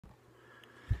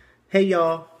Hey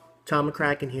y'all, Tom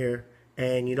McCracken here,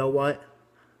 and you know what?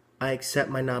 I accept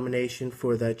my nomination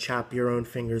for the Chop Your Own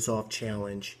Fingers Off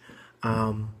challenge.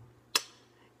 Um,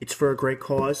 it's for a great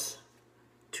cause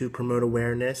to promote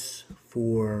awareness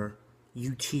for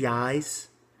UTIs.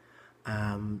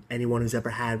 Anyone who's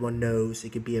ever had one knows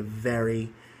it can be a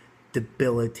very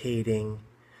debilitating,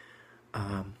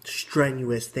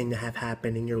 strenuous thing to have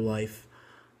happen in your life.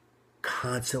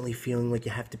 Constantly feeling like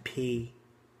you have to pee.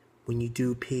 When you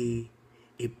do pee,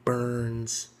 it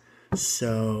burns.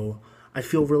 So I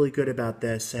feel really good about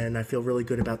this, and I feel really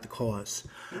good about the cause.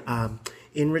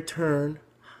 In return,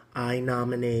 I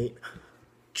nominate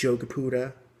Joe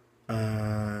Caputa,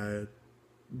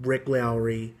 Rick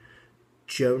Lowry,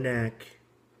 Joe Neck,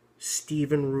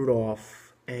 Stephen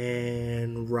Rudolph,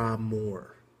 and Rob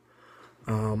Moore.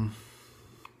 All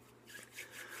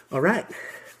right.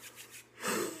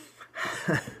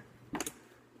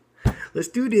 Let's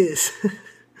do this.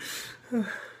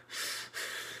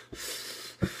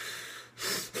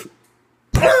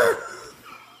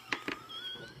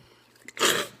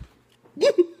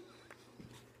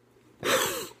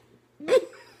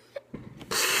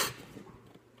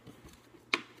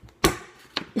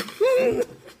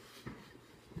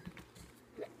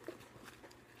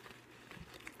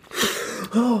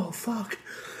 Oh, fuck.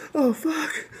 Oh,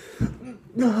 fuck.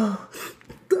 Oh,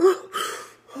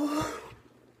 oh,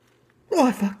 oh,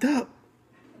 I fucked up.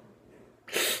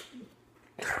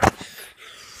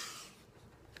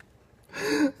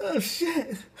 Oh,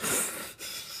 shit.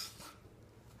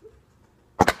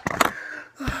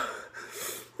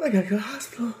 I gotta go to the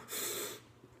hospital.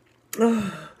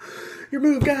 Your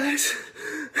move, guys.